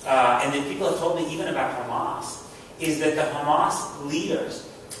 and that people have told me even about Hamas, is that the Hamas leaders,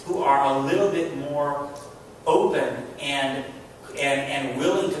 who are a little bit more open and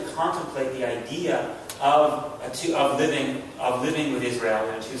willing to contemplate the idea of living with Israel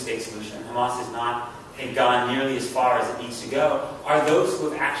in a two-state solution. Hamas has not gone nearly as far as it needs to go. Are those who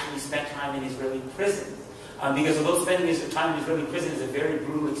have actually spent time in Israeli prisons? Because although spending time in Israeli prison is a very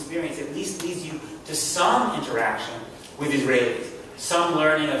brutal experience, it at least leads you to some interaction with Israelis, some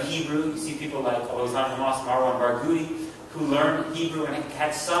learning of Hebrew. You see people like, although it's not Hamas, Marwan Barghouti, who learned Hebrew and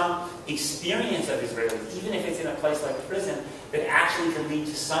had some experience of Israelis, even if it's in a place like a prison, that actually can lead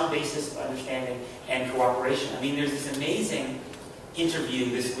to some basis of understanding and cooperation. I mean, there's this amazing interview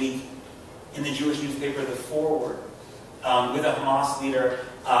this week in the Jewish newspaper, The Forward, with a Hamas leader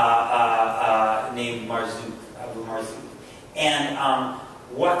named Abu Marzouk.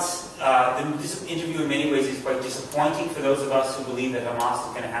 And this interview in many ways is quite disappointing for those of us who believe that Hamas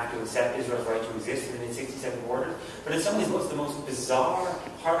is going to have to accept Israel's right to exist within its 67 borders. But in some ways, what's the most bizarre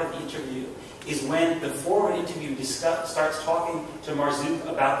part of the interview is when the Forward interview starts talking to Marzouk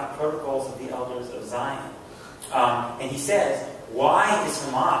about the protocols of the elders of Zion. And he says, why is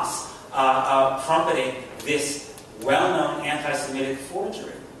Hamas trumpeting this well-known anti-Semitic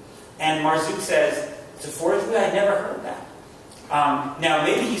forgery? And Marzouk says, it's a forgery? I never heard that. Now,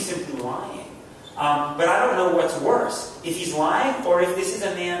 maybe he's simply lying. But I don't know what's worse, if he's lying or if this is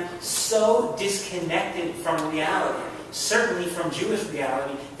a man so disconnected from reality, certainly from Jewish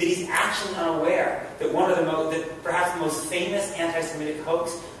reality, that he's actually unaware that that perhaps the most famous anti-Semitic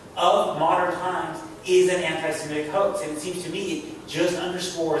hoax of modern times is an anti-Semitic hoax. And it seems to me it just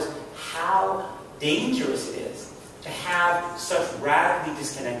underscores how dangerous it is to have such radically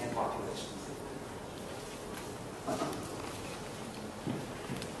disconnected populations.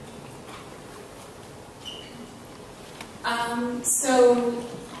 So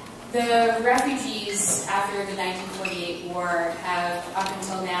the refugees after the 1948 war have, up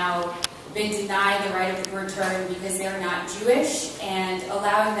until now, been denied the right of return because they are not Jewish, and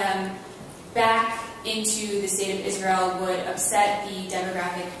allowing them back into the state of Israel would upset the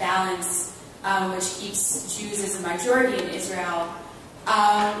demographic balance, which keeps Jews as a majority in Israel.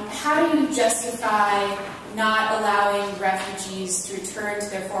 How do you justify not allowing refugees to return to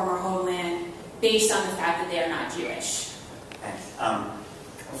their former homeland based on the fact that they are not Jewish? Thanks.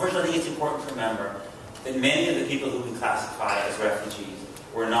 Unfortunately, I think it's important to remember that many of the people who we classify as refugees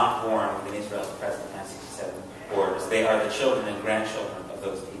were not born within Israel's present 1967 borders. They are the children and grandchildren of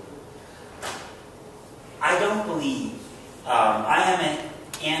those people. I don't believe, I am an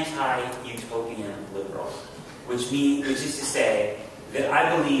anti-utopian liberal, which is to say that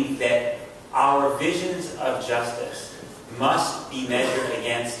I believe that our visions of justice must be measured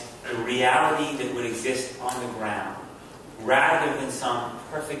against the reality that would exist on the ground, rather than some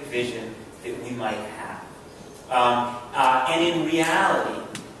perfect vision that we might have. And in reality,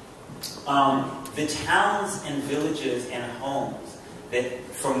 the towns and villages and homes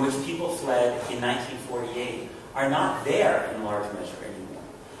from which people fled in 1948 are not there in large measure anymore.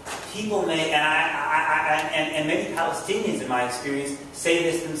 People may, and many Palestinians in my experience say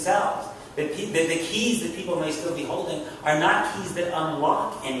this themselves, that the keys that people may still be holding are not keys that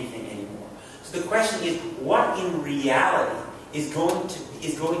unlock anything anymore. So the question is, what in reality is going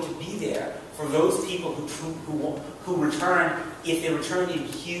to be there for those people who return, if they return in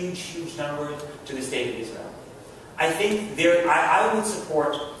huge numbers to the state of Israel? I think I would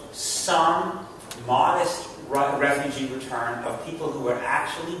support some modest refugee return of people who were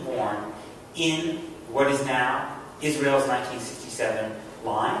actually born in what is now Israel's 1967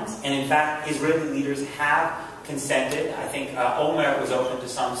 lines. And in fact, Israeli leaders have consented. I think Olmert was open to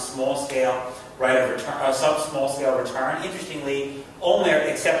some small-scale right of return, some small-scale return. Interestingly, Olmert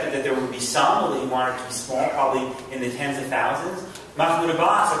accepted that there would be some, although he wanted it to be small, probably in the tens of thousands. Mahmoud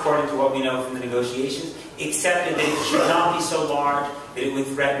Abbas, according to what we know from the negotiations, accepted that it should not be so large that it would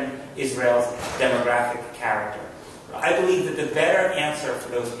threaten Israel's demographic character. I believe that the better answer for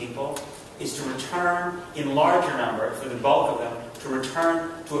those people is to return in larger number, for the bulk of them, to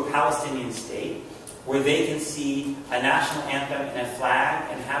return to a Palestinian state where they can see a national anthem and a flag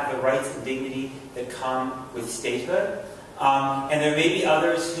and have the rights and dignity that come with statehood. And there may be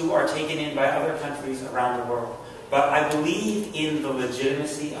others who are taken in by other countries around the world. But I believe in the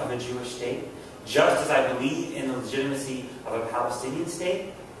legitimacy of a Jewish state, just as I believe in the legitimacy of a Palestinian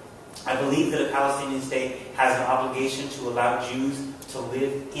state. I believe that a Palestinian state has an obligation to allow Jews to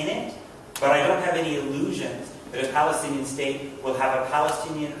live in it, but I don't have any illusions that a Palestinian state will have a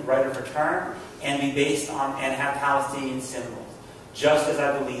Palestinian right of return and be based on and have Palestinian symbols, just as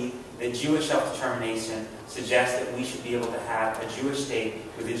I believe that Jewish self-determination suggests that we should be able to have a Jewish state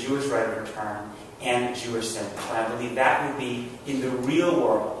with a Jewish right of return and Jewish symbols. And I believe that would be, in the real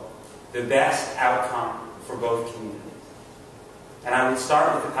world, the best outcome for both communities. And I would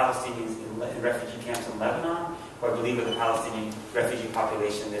start with the Palestinians in refugee camps in Lebanon, where I believe with the Palestinian refugee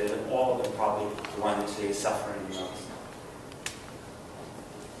population that of all of them probably the one that today is suffering the most.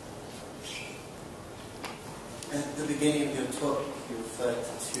 At the beginning of your talk, you referred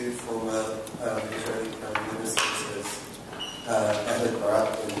to two former Israeli prime ministers as Ehud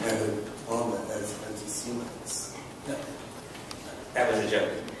Barak and Ehud Olmert as anti-Semites. That was a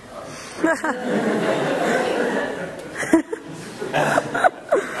joke.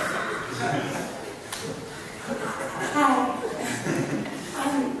 Hi.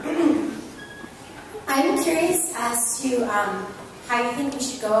 I'm curious as to how you think we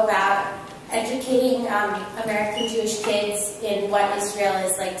should go about educating American Jewish kids in what Israel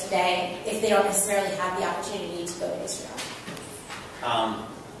is like today if they don't necessarily have the opportunity to go to Israel.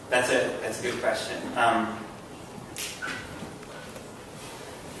 That's a good question.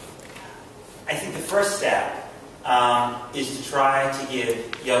 I think the first step is to try to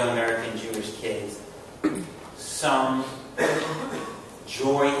give young American Jewish kids some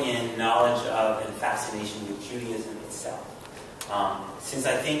joy in knowledge of and fascination with Judaism itself. Since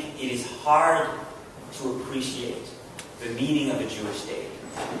I think it is hard to appreciate the meaning of a Jewish state,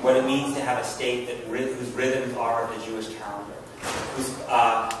 what it means to have a state whose rhythms are the Jewish calendar,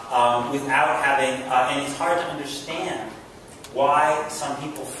 without having, and it's hard to understand why some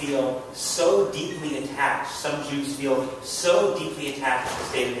people feel so deeply attached, some Jews feel so deeply attached to the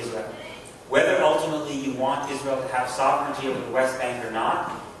state of Israel. Whether ultimately you want Israel to have sovereignty over the West Bank or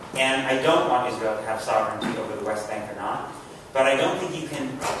not, and I don't want Israel to have sovereignty over the West Bank or not, but I don't think you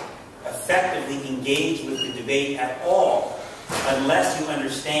can effectively engage with the debate at all unless you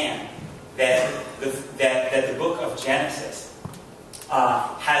understand that the book of Genesis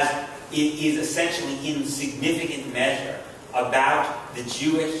is essentially in significant measure about the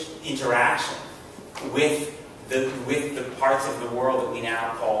Jewish interaction with the parts of the world that we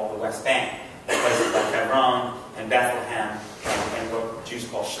now call the West Bank, places like Hebron and Bethlehem and what Jews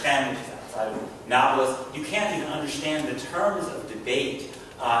call Shechem, which is outside of Nablus. You can't even understand the terms of debate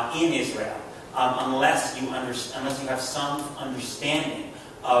in Israel unless you have some understanding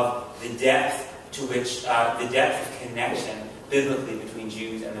of the depth to which the depth of connection biblically between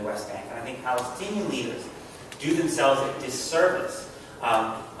Jews and the West Bank. And I think Palestinian leaders do themselves a disservice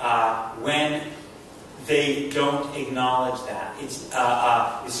when they don't acknowledge that.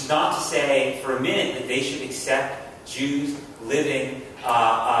 It's not to say for a minute that they should accept Jews living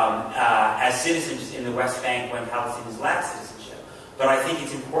as citizens in the West Bank when Palestinians lack citizenship. But I think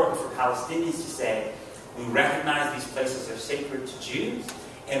it's important for Palestinians to say, we recognize these places are sacred to Jews,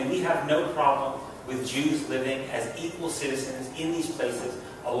 and we have no problem with Jews living as equal citizens in these places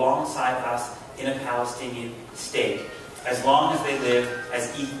alongside us in a Palestinian state. As long as they live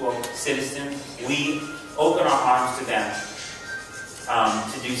as equal citizens, we open our arms to them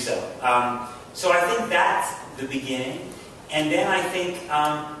to do so. So I think that's the beginning. And then I think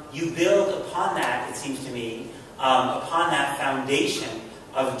you build upon that, it seems to me, upon that foundation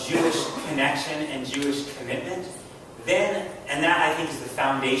of Jewish connection and Jewish commitment. And that I think is the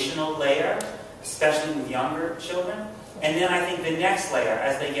foundational layer, especially with younger children. And then I think the next layer,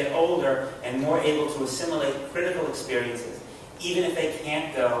 as they get older and more able to assimilate critical experiences, even if they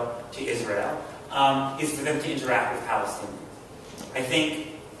can't go to Israel, is for them to interact with Palestinians. I think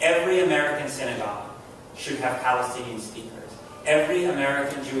every American synagogue should have Palestinian speakers. Every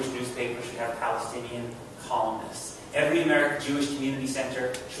American Jewish newspaper should have Palestinian columnists. Every American Jewish community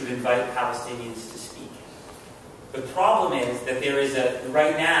center should invite Palestinians to speak. The problem is that there is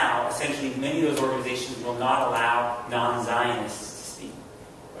right now, essentially, many of those organizations will not allow non-Zionists to speak.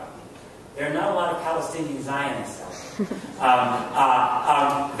 There are not a lot of Palestinian Zionists out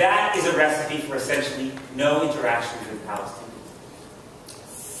there. That is a recipe for essentially no interaction with Palestinians.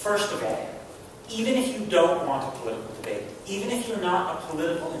 First of all, even if you don't want a political debate, even if you're not a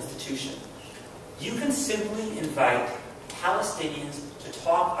political institution, you can simply invite Palestinians to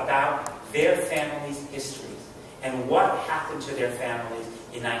talk about their families' histories and what happened to their families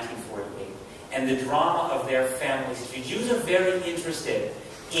in 1948 and the drama of their family history. Jews are very interested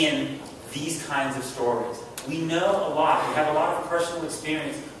in these kinds of stories. We know a lot. We have a lot of personal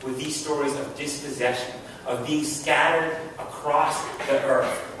experience with these stories of dispossession, of being scattered across the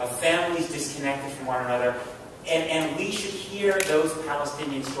earth, of families disconnected from one another. And we should hear those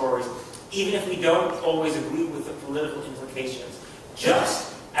Palestinian stories, even if we don't always agree with the political implications,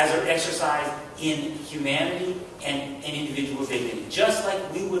 just as an exercise in humanity and individual dignity. Just like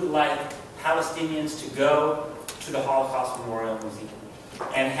we would like Palestinians to go to the Holocaust Memorial Museum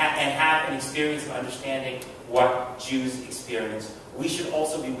and have an experience of understanding what Jews experienced, we should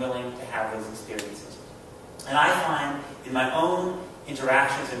also be willing to have those experiences. And I find in my own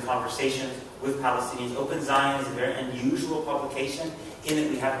interactions and conversations with Palestinians, Open Zion is a very unusual publication in that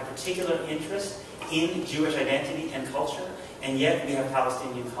we have a particular interest in Jewish identity and culture, and yet we have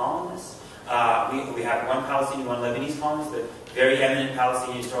Palestinian columnists. We have one Palestinian, one Lebanese columnist, the very eminent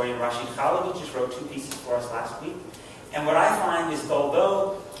Palestinian historian Rashid Khalid, just wrote 2 pieces for us last week. And what I find is,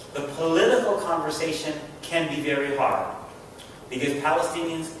 although the political conversation can be very hard, because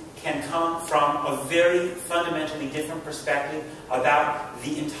Palestinians can come from a very fundamentally different perspective about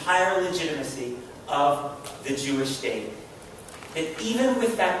the entire legitimacy of the Jewish state, that even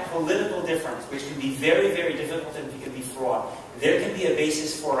with that political difference, which can be very, very difficult and can be fraught, there can be a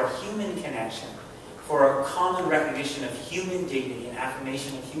basis for a human connection, for a common recognition of human dignity, an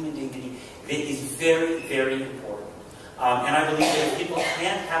affirmation of human dignity that is very, very important. And I believe that if people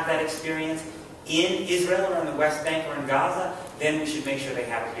can't have that experience in Israel or in the West Bank or in Gaza, then we should make sure they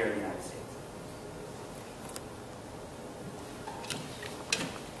have it here in the United States.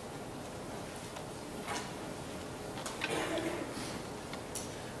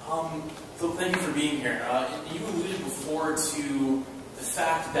 So thank you for being here. You alluded before to the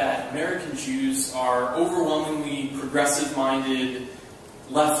fact that American Jews are overwhelmingly progressive-minded,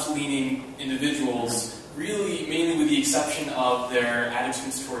 left-leaning individuals, really mainly with the exception of their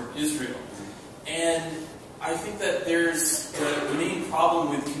attitudes toward Israel. And I think that there's the main problem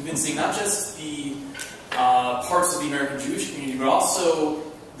with convincing not just the parts of the American Jewish community, but also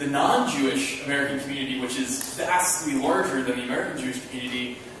the non-Jewish American community, which is vastly larger than the American Jewish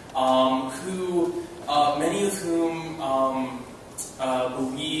community, many of whom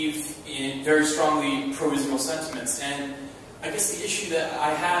believe in very strongly pro-Israel sentiments. And I guess the issue that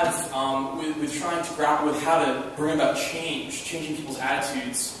I have with trying to grapple with how to bring about changing people's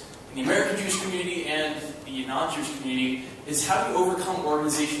attitudes in the American Jewish community and the non-Jewish community, is how do you overcome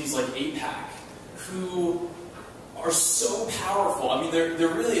organizations like AIPAC, who are so powerful. I mean, they're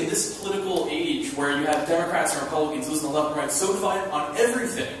really, in this political age where you have Democrats and Republicans, those on the left and right, so divided on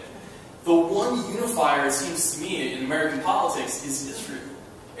everything. The one unifier, it seems to me, in American politics is Israel.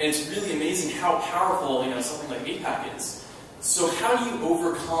 And it's really amazing how powerful, something like AIPAC is. So how do you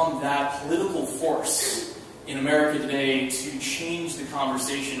overcome that political force in America today to change the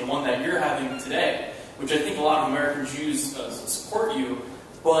conversation, the one that you're having today, which I think a lot of American Jews support you,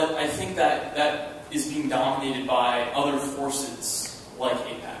 but I think that is being dominated by other forces like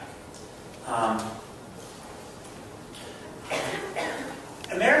AIPAC.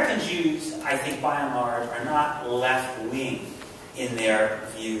 American Jews, I think by and large, are not left-wing in their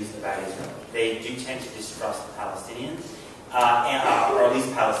views about Israel. They do tend to distrust the Palestinians, or at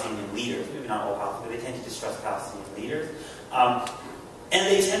least Palestinian leaders. Maybe not all Palestinians, but they tend to distrust Palestinian leaders. And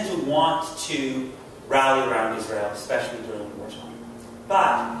they tend to want to rally around Israel, especially during wartime.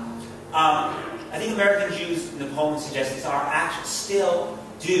 But I think American Jews, Napoleon suggests, are actually still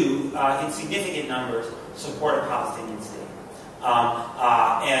do, in significant numbers, support a Palestinian state.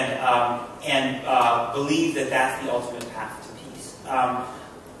 And believe that that's the ultimate path to peace.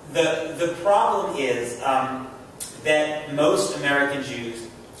 The problem is that most American Jews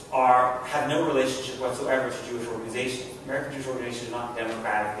have no relationship whatsoever to Jewish organizations. American Jewish organizations are not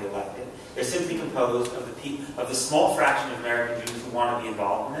democratically elected. They're simply composed of the small fraction of American Jews who want to be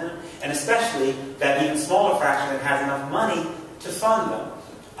involved in them, and especially that even smaller fraction that has enough money to fund them.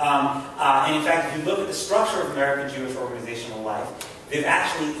 And in fact, if you look at the structure of American Jewish organizational life,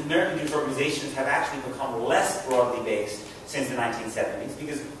 American Jewish organizations have actually become less broadly based since the 1970s,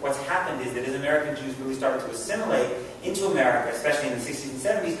 because what's happened is that as American Jews really started to assimilate into America, especially in the 60s and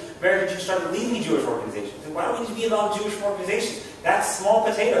 70s, American Jews started leaving Jewish organizations. And why do we need to be involved in Jewish organizations? That's small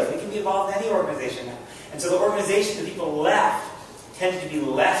potatoes. We can be involved in any organization now. And so the organizations that people left tended to be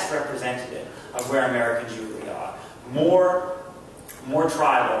less representative of where American Jews really are. More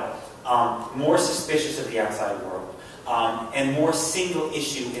tribal, more suspicious of the outside world, and more single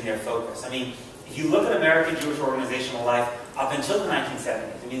issue in their focus. I mean, if you look at American Jewish organizational life up until the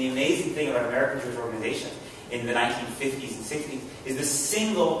 1970s, I mean, the amazing thing about American Jewish organizations in the 1950s and 60s is the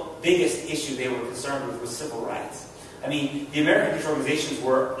single biggest issue they were concerned with was civil rights. I mean, the American Jewish organizations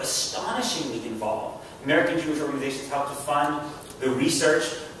were astonishingly involved. American Jewish organizations helped to fund the research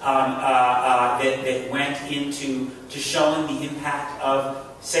that went into showing the impact of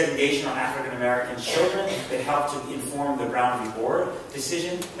segregation on African American children, that helped to inform the Brown v. Board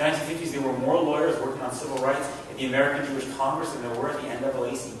decision. In the 1950s, there were more lawyers working on civil rights at the American Jewish Congress than there were at the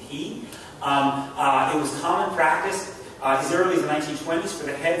NAACP. It was common practice as early as the 1920s for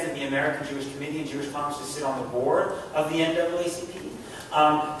the heads of the American Jewish Committee and Jewish Congress to sit on the board of the NAACP.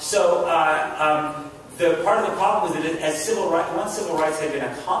 The part of the problem was that once civil rights had been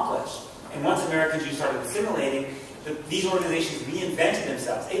accomplished, and once American Jews started assimilating, these organizations reinvented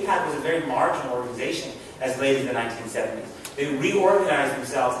themselves. AIPAC was a very marginal organization as late as the 1970s. They reorganized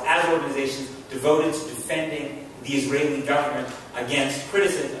themselves as organizations devoted to defending the Israeli government against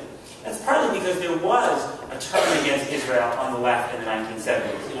criticism. That's partly because there was a turn against Israel on the left in the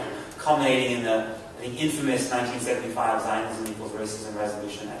 1970s, culminating in the infamous 1975 Zionism equals racism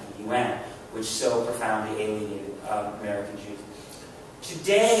resolution at the UN, which so profoundly alienated American Jews.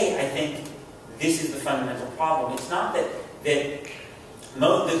 Today, I think this is the fundamental problem. It's not that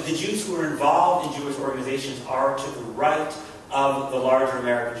the Jews who are involved in Jewish organizations are to the right of the larger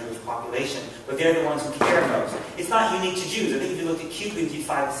American Jewish population, but they're the ones who care most. It's not unique to Jews. I think if you look at Cubans, you'd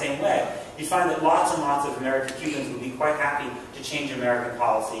find the same way. You'd find that lots and lots of American Cubans would be quite happy to change American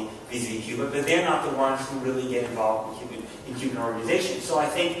policy vis-a-vis Cuba, but they're not the ones who really get involved in Cuban organizations. So I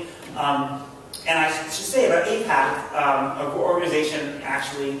think, and I should say about AIPAC, an organization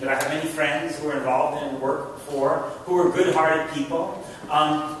actually that I have many friends who are involved in and work for, who are good-hearted people.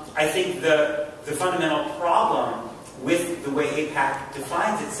 I think the fundamental problem with the way AIPAC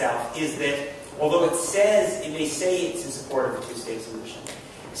defines itself is that although it may say it's in support of a two-state solution,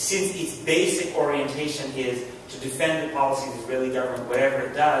 since its basic orientation is to defend the policy of the Israeli government, whatever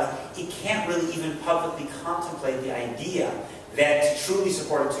it does, it can't really even publicly contemplate the idea that to truly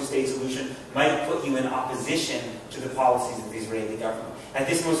support a two-state solution might put you in opposition to the policies of the Israeli government. At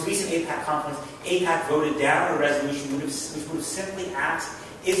this most recent AIPAC conference, AIPAC voted down a resolution which would have simply asked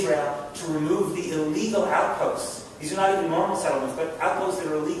Israel to remove the illegal outposts. These are not even normal settlements, but outposts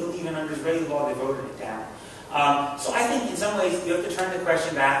that are illegal even under Israeli law. They voted it down. So I think in some ways you have to turn the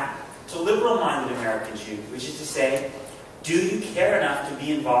question back to liberal-minded American Jews, which is to say, Do you care enough to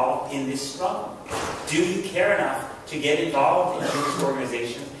be involved in this struggle? Do you care enough to get involved in Jewish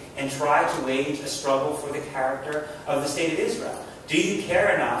organizations and try to wage a struggle for the character of the State of Israel? Do you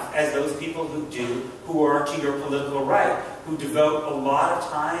care enough, as those people who do, who are to your political right, who devote a lot of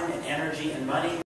time and energy and money